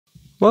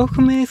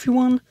Welcome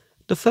everyone.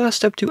 The first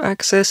step to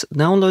access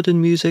downloaded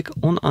music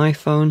on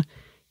iPhone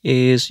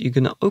is you're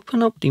going to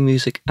open up the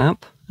music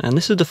app, and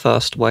this is the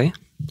first way.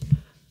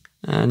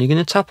 And you're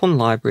going to tap on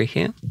library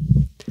here,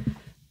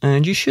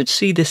 and you should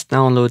see this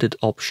downloaded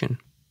option.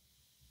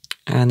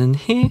 And in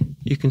here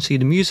you can see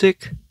the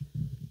music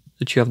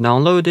that you have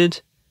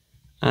downloaded,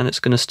 and it's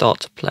going to start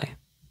to play.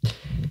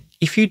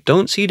 If you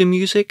don't see the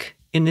music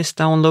in this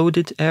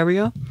downloaded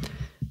area,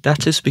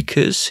 that is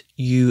because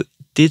you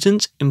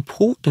didn't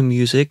import the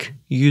music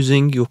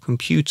using your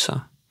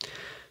computer.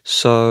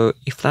 So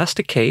if that's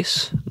the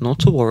case, not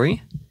to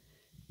worry.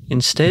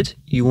 Instead,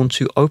 you want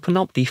to open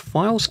up the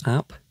Files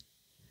app,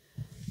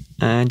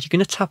 and you're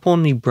going to tap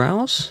on the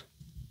Browse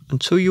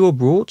until you are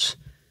brought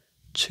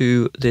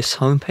to this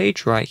home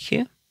page right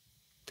here.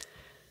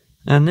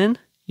 And then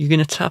you're going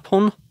to tap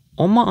on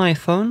my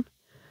iPhone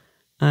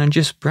and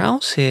just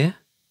browse here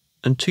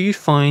until you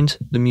find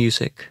the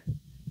music.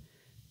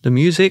 The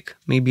music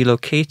may be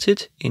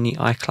located in the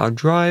iCloud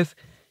drive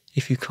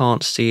if you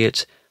can't see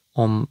it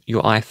on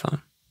your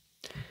iPhone.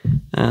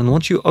 And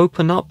once you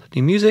open up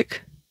the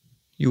music,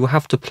 you will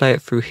have to play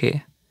it through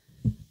here.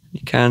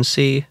 You can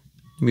see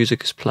the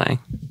music is playing.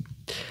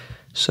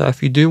 So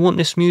if you do want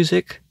this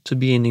music to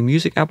be in the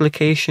music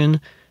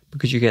application,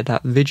 because you get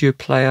that video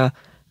player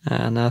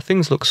and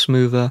things look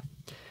smoother,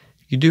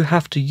 you do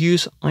have to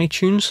use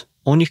iTunes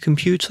on your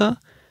computer,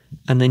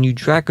 and then you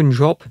drag and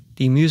drop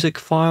the music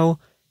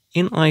file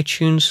in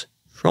iTunes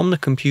from the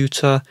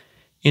computer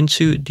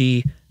into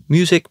the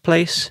music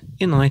place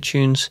in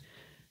iTunes.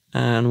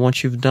 And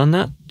once you've done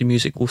that, the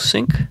music will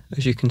sync,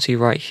 as you can see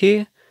right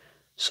here.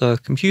 So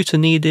computer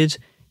needed.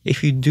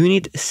 If you do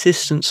need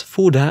assistance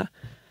for that,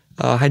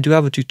 I do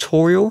have a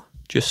tutorial.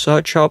 Just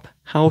search up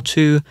how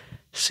to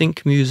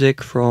sync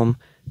music from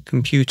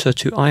computer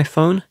to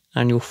iPhone,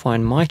 and you'll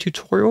find my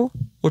tutorial.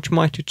 Watch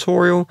my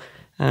tutorial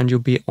and you'll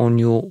be on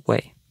your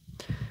way.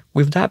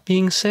 With that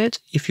being said,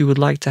 if you would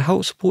like to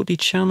help support the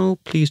channel,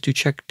 please do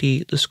check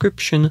the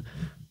description.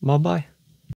 Bye bye.